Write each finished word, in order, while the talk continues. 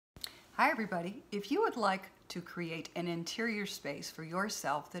Hi everybody. If you would like to create an interior space for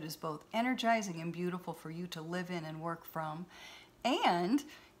yourself that is both energizing and beautiful for you to live in and work from, and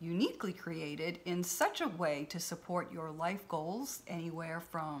uniquely created in such a way to support your life goals anywhere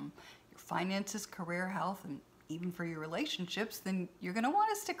from your finances, career, health, and even for your relationships, then you're going to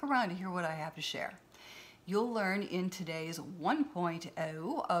want to stick around to hear what I have to share. You'll learn in today's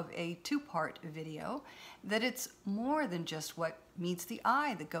 1.0 of a two-part video that it's more than just what meets the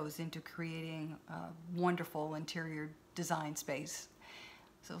eye that goes into creating a wonderful interior design space.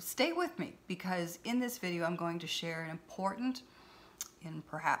 So stay with me, because in this video I'm going to share an important and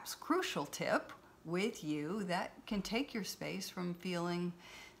perhaps crucial tip with you that can take your space from feeling,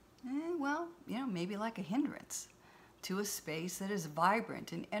 maybe like a hindrance, to a space that is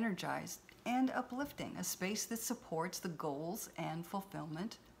vibrant and energized and uplifting, a space that supports the goals and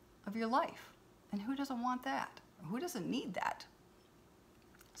fulfillment of your life. And who doesn't want that? Who doesn't need that?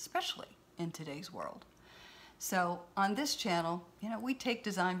 Especially in today's world. So on this channel, we take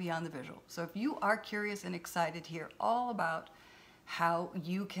design beyond the visual. So if you are curious and excited to hear all about how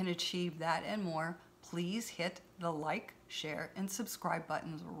you can achieve that and more, please hit the like, share, and subscribe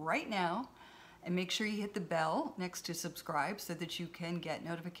buttons right now. And make sure you hit the bell next to subscribe so that you can get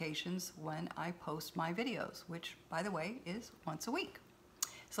notifications when I post my videos, which, by the way, is once a week.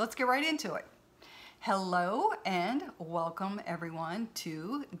 So let's get right into it. Hello and welcome everyone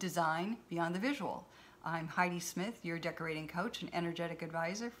to Design Beyond the Visual. I'm Heidi Smith, your decorating coach and energetic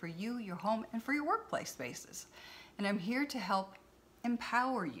advisor for you, your home, and for your workplace spaces. And I'm here to help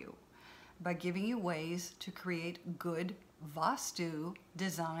empower you by giving you ways to create good Vastu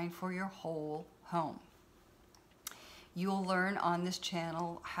design for your whole home. You'll learn on this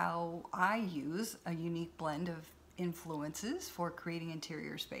channel how I use a unique blend of influences for creating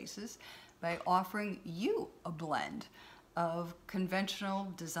interior spaces by offering you a blend of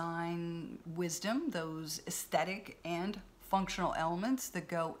conventional design wisdom, those aesthetic and functional elements that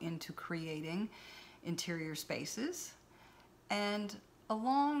go into creating interior spaces, and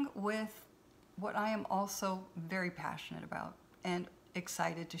along with what I am also very passionate about and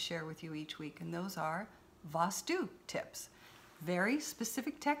excited to share with you each week, and those are Vastu tips. Very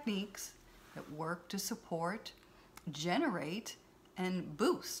specific techniques that work to support, generate, and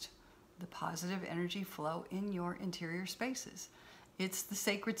boost the positive energy flow in your interior spaces. It's the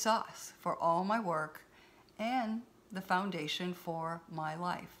secret sauce for all my work and the foundation for my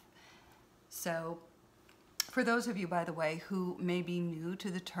life. So for those of you, by the way, who may be new to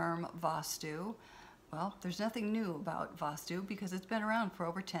the term Vastu, well, there's nothing new about Vastu because it's been around for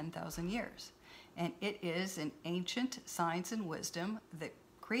over 10,000 years. And it is an ancient science and wisdom that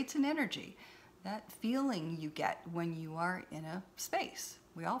creates an energy, that feeling you get when you are in a space.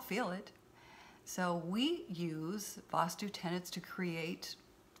 We all feel it. So we use Vastu tenets to create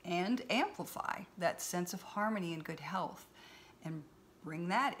and amplify that sense of harmony and good health, and bring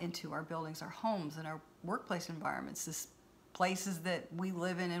that into our buildings, our homes, and our workplace environments, the places that we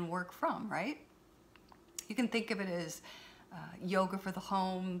live in and work from, right? You can think of it as yoga for the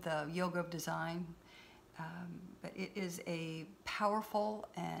home, the yoga of design, but it is a powerful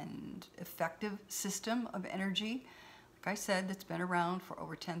and effective system of energy, like I said, that's been around for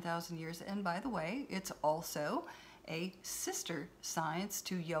over 10,000 years. And by the way, it's also a sister science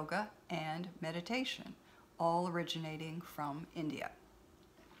to yoga and meditation, all originating from India.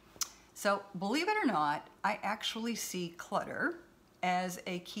 So believe it or not, I actually see clutter as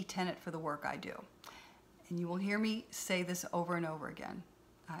a key tenet for the work I do. And you will hear me say this over and over again.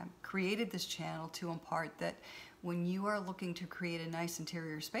 I've created this channel to impart that when you are looking to create a nice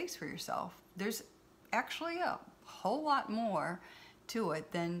interior space for yourself, there's actually a whole lot more to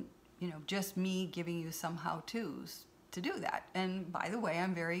it than just me giving you some how-tos to do that. And by the way,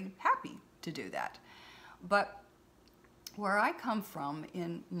 I'm very happy to do that. But where I come from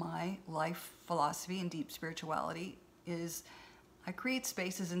in my life philosophy and deep spirituality is I create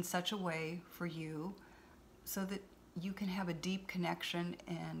spaces in such a way for you so that you can have a deep connection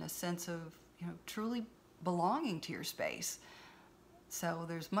and a sense of truly belonging to your space. So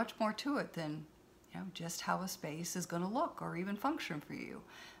there's much more to it than just how a space is going to look or even function for you.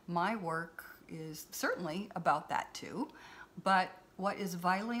 My work is certainly about that too, but what is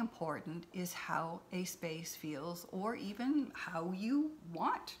vitally important is how a space feels, or even how you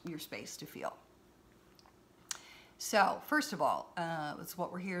want your space to feel. So first of all, it's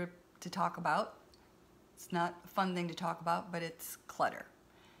what we're here to talk about. It's not a fun thing to talk about, but it's clutter.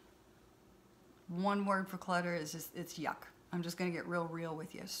 One word for clutter is just, it's yuck. I'm just going to get real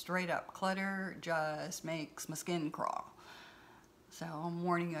with you. Straight up, clutter just makes my skin crawl. So I'm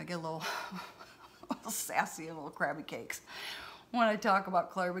warning you, I get a little sassy, a little crabby cakes. when I talk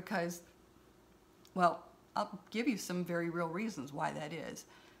about clutter because, well, I'll give you some very real reasons why that is,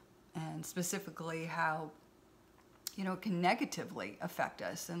 and specifically how, it can negatively affect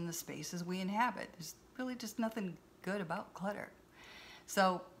us in the spaces we inhabit. There's really just nothing good about clutter.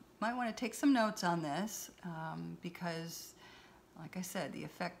 So might want to take some notes on this because, like I said, the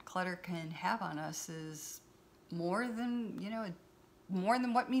effect clutter can have on us is more than, more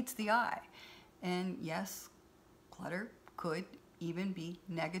than what meets the eye. And yes, clutter could even be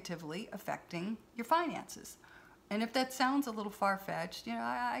negatively affecting your finances. And if that sounds a little far-fetched,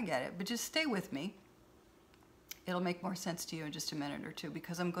 I get it, but just stay with me. It'll make more sense to you in just a minute or two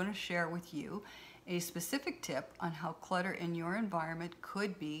because I'm going to share with you a specific tip on how clutter in your environment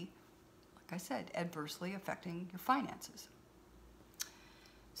could be, like I said, adversely affecting your finances.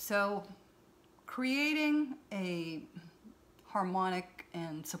 So, creating a harmonic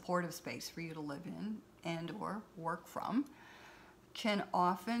and supportive space for you to live in and or work from can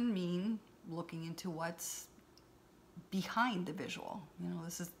often mean looking into what's behind the visual.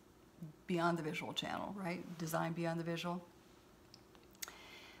 This is beyond the visual channel, right? Design beyond the visual.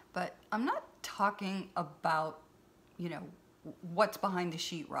 But I'm not talking about, what's behind the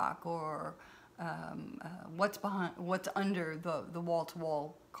sheetrock or what's under the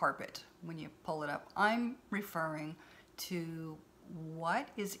wall-to-wall carpet when you pull it up. I'm referring to what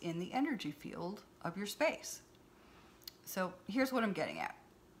is in the energy field of your space. So here's what I'm getting at.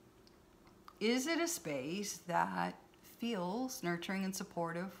 Is it a space that feels nurturing and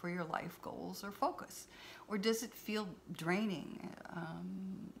supportive for your life goals or focus? Or does it feel draining,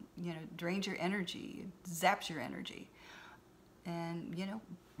 drains your energy, zaps your energy? And,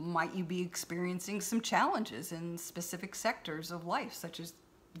 might you be experiencing some challenges in specific sectors of life, such as,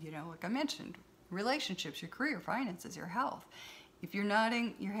 like I mentioned, relationships, your career, finances, your health? If you're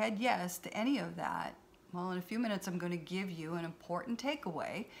nodding your head yes to any of that, well, in a few minutes, I'm going to give you an important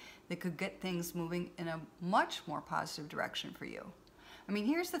takeaway that could get things moving in a much more positive direction for you. I mean,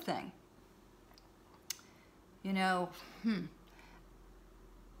 here's the thing.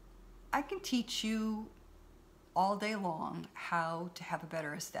 I can teach you all day long how to have a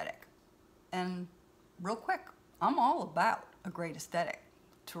better aesthetic. And real quick, I'm all about a great aesthetic.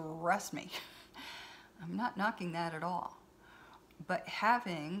 Trust me. I'm not knocking that at all. But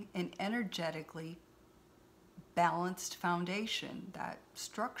having an energetically balanced foundation, that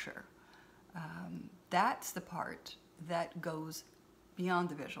structure, that's the part that goes beyond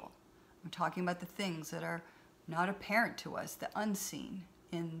the visual. I'm talking about the things that are not apparent to us, the unseen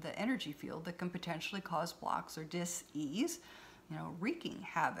in the energy field that can potentially cause blocks or dis-ease, wreaking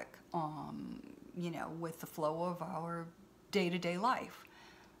havoc, with the flow of our day-to-day life.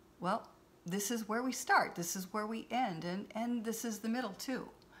 Well, this is where we start. This is where we end, and this is the middle too.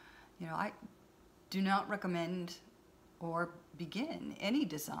 I do not recommend or begin any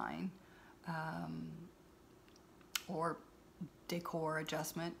design or decor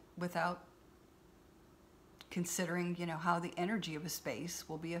adjustment without considering, how the energy of a space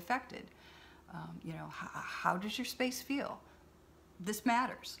will be affected. How does your space feel? This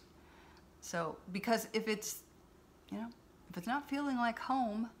matters. So, because if it's not feeling like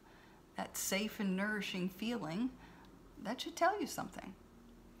home, that safe and nourishing feeling, that should tell you something.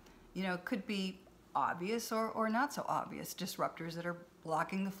 It could be obvious or not so obvious disruptors that are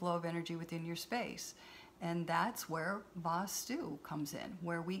blocking the flow of energy within your space. And that's where Vastu comes in,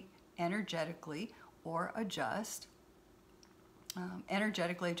 where we energetically adjust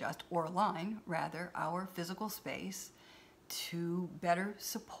or align, rather, our physical space to better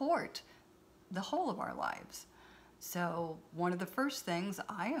support the whole of our lives. So one of the first things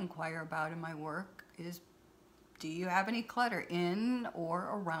I inquire about in my work is, do you have any clutter in or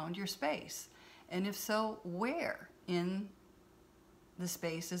around your space? And if so, where in the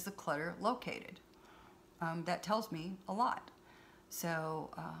space is the clutter located? That tells me a lot. So,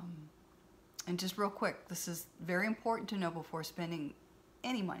 and just real quick, this is very important to know before spending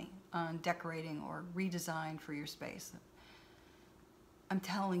any money on decorating or redesign for your space. I'm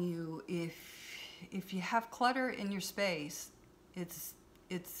telling you, if you have clutter in your space, it's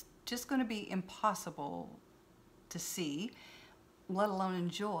just going to be impossible to see, let alone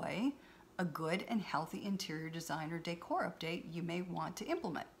enjoy, a good and healthy interior design or decor update you may want to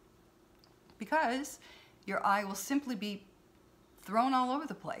implement. Because your eye will simply be thrown all over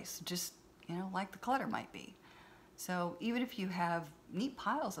the place, just, like the clutter might be. So even if you have neat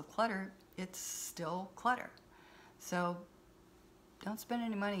piles of clutter, it's still clutter. So don't spend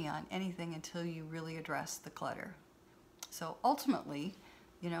any money on anything until you really address the clutter. So ultimately,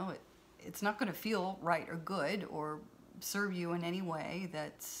 it's not going to feel right or good or serve you in any way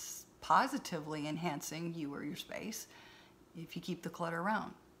that's positively enhancing you or your space if you keep the clutter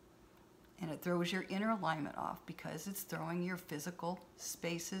around. And it throws your inner alignment off because it's throwing your physical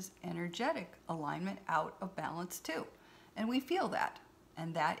space's energetic alignment out of balance too. And we feel that.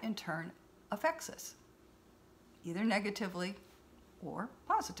 And that in turn affects us, either negatively or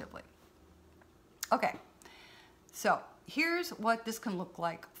positively. Okay, so here's what this can look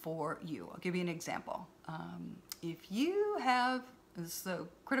like for you. I'll give you an example. If you have, this is a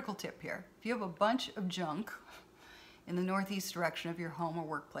critical tip here, if you have a bunch of junk in the northeast direction of your home or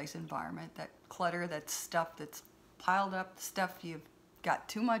workplace environment, that clutter, that stuff that's piled up, stuff you've got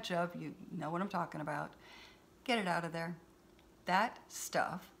too much of, you know what I'm talking about, get it out of there. That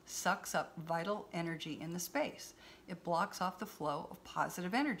stuff sucks up vital energy in the space. It blocks off the flow of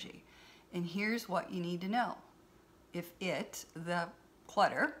positive energy. And here's what you need to know. If the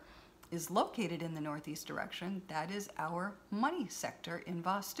clutter, is located in the northeast direction, that is our money sector in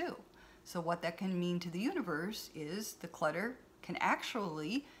Vastu. So what that can mean to the universe is the clutter can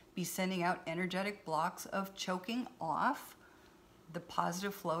actually be sending out energetic blocks of choking off the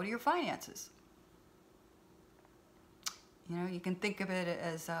positive flow to your finances. You know, you can think of it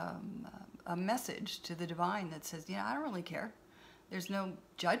as a message to the divine that says, you know, I don't really care. There's no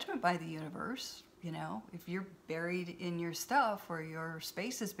judgment by the universe. You know, if you're buried in your stuff or your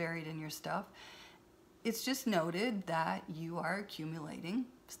space is buried in your stuff, it's just noted that you are accumulating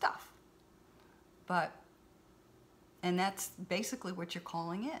stuff. And that's basically what you're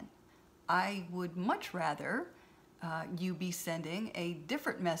calling in. I would much rather you be sending a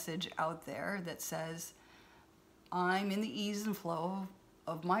different message out there that says, I'm in the ease and flow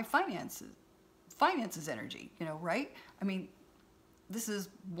of my finances energy, you know, right? I mean, this is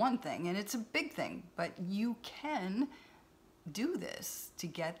one thing, and it's a big thing, but you can do this to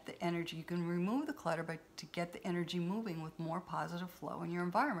get the energy. You can remove the clutter, but to get the energy moving with more positive flow in your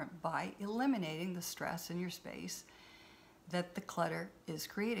environment by eliminating the stress in your space that the clutter is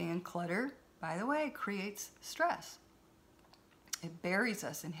creating. And clutter, by the way, creates stress. It buries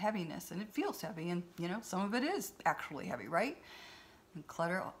us in heaviness, and it feels heavy, and you know, some of it is actually heavy, right? And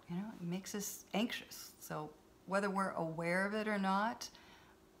clutter, you know, it makes us anxious. So whether we're aware of it or not,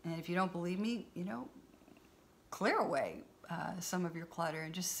 and if you don't believe me, you know, clear away some of your clutter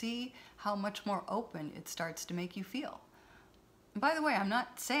and just see how much more open it starts to make you feel. And by the way, I'm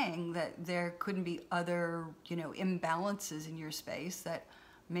not saying that there couldn't be other, you know, imbalances in your space that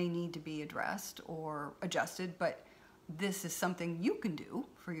may need to be addressed or adjusted, but this is something you can do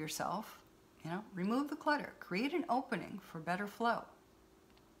for yourself. You know, remove the clutter, create an opening for better flow.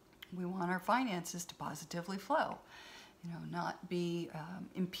 We want our finances to positively flow, you know, not be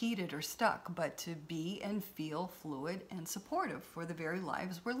impeded or stuck, but to be and feel fluid and supportive for the very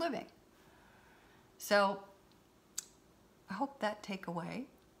lives we're living. So I hope that takeaway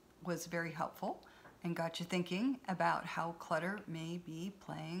was very helpful and got you thinking about how clutter may be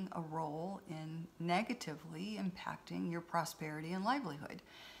playing a role in negatively impacting your prosperity and livelihood.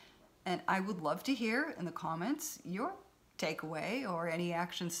 And I would love to hear in the comments your takeaway or any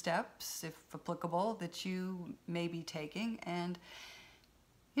action steps, if applicable, that you may be taking, and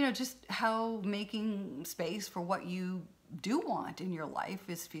you know, just how making space for what you do want in your life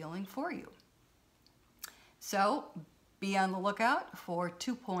is feeling for you. So be on the lookout for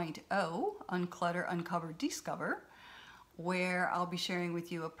 2.0, Unclutter, Uncover, Discover, where I'll be sharing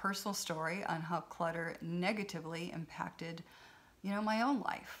with you a personal story on how clutter negatively impacted, you know, my own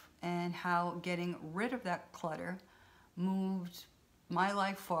life, and how getting rid of that clutter moved my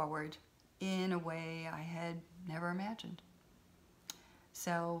life forward in a way I had never imagined.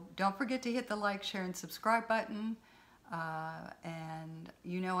 So don't forget to hit the like, share, and subscribe button. And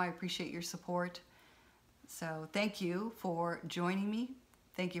you know I appreciate your support. So thank you for joining me.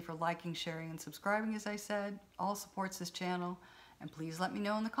 Thank you for liking, sharing, and subscribing, as I said. All supports this channel. And please let me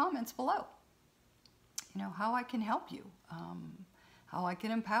know in the comments below, you know, how I can help you, how I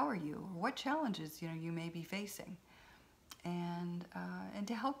can empower you, or what challenges, you know, you may be facing. And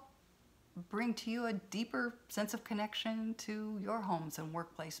to help bring to you a deeper sense of connection to your homes and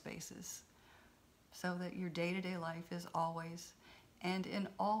workplace spaces, so that your day-to-day life is always and in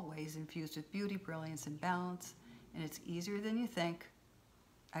all ways infused with beauty, brilliance, and balance, and it's easier than you think.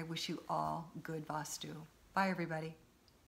 I wish you all good Vastu. Bye, everybody.